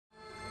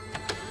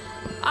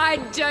I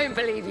don't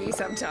believe you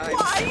sometimes.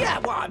 Why, yeah,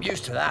 well, I'm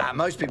used to that.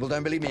 Most people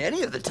don't believe me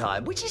any of the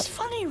time, which is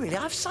funny, really.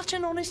 I have such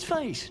an honest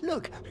face.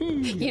 Look.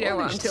 You know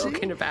honest, what I'm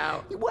talking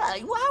about. Well, how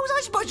was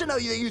I supposed to know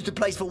they used the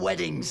place for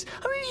weddings?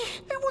 I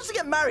mean, who wants to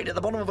get married at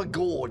the bottom of a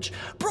gorge?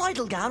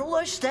 Bridal gown, all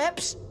those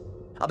steps?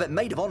 I bet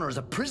maid of honour has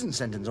a prison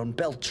sentence on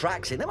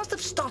Beltraxi. They must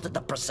have started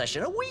the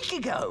procession a week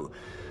ago.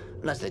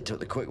 Unless they took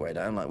the quick way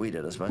down, like we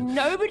did, I suppose.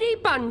 Nobody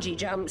bungee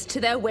jumps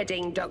to their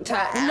wedding, Doctor.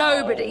 Wow.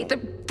 Nobody. The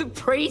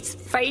priest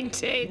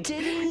fainted.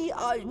 Did he?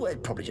 Well,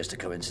 probably just a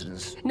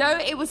coincidence. No,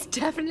 it was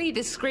definitely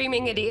the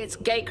screaming idiots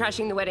gate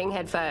crashing the wedding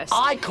head first.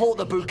 I caught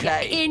the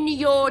bouquet. In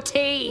your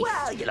teeth.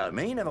 Well, you know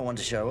me, never one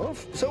to show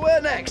off. So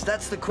where next?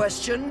 That's the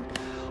question.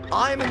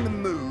 I'm in the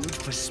mood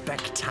for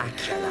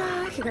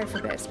spectacular. I could go for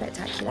a bit of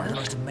spectacular. One of the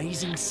most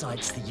amazing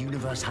sights the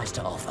universe has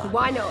to offer.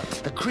 Why not?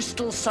 The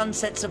crystal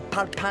sunsets of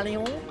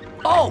Palpalion.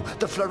 Oh,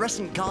 the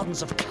fluorescent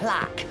gardens of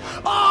Clack.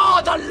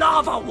 Oh, the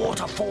lava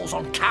waterfalls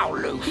on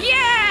Kowloon.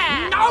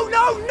 Yeah! No,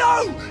 no,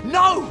 no!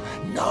 No!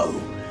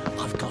 No!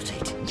 I've got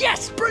it.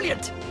 Yes!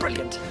 Brilliant!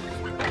 Brilliant!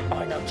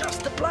 I know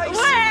just the place.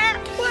 Where?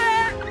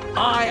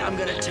 I am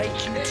going to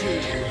take you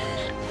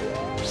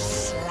to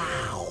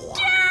Slough.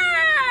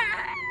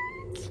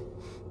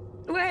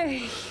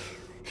 Wait.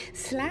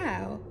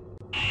 Slough?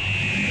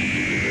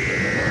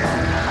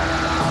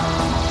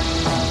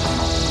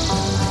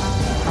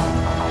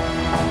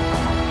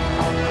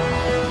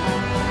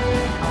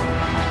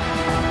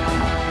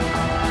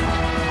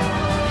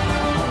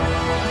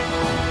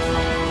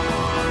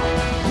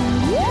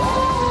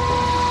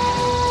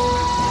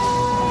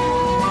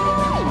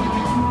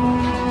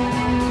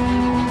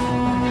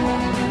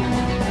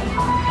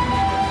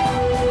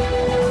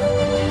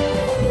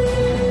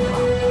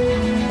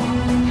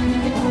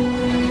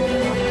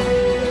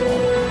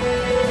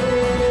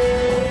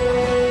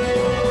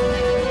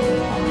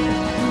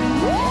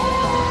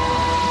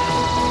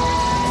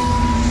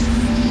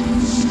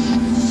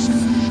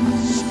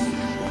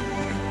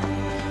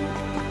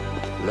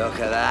 Look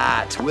at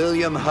that.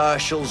 William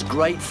Herschel's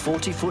great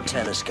 40-foot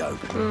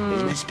telescope.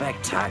 Isn't it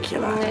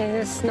spectacular? No,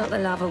 it's not the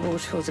lava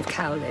waterfalls of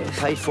Kowloon.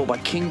 Paid for by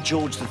King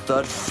George III.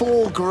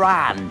 £4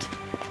 grand.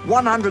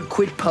 100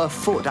 quid per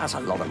foot. That's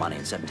a lot of money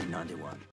in 1791.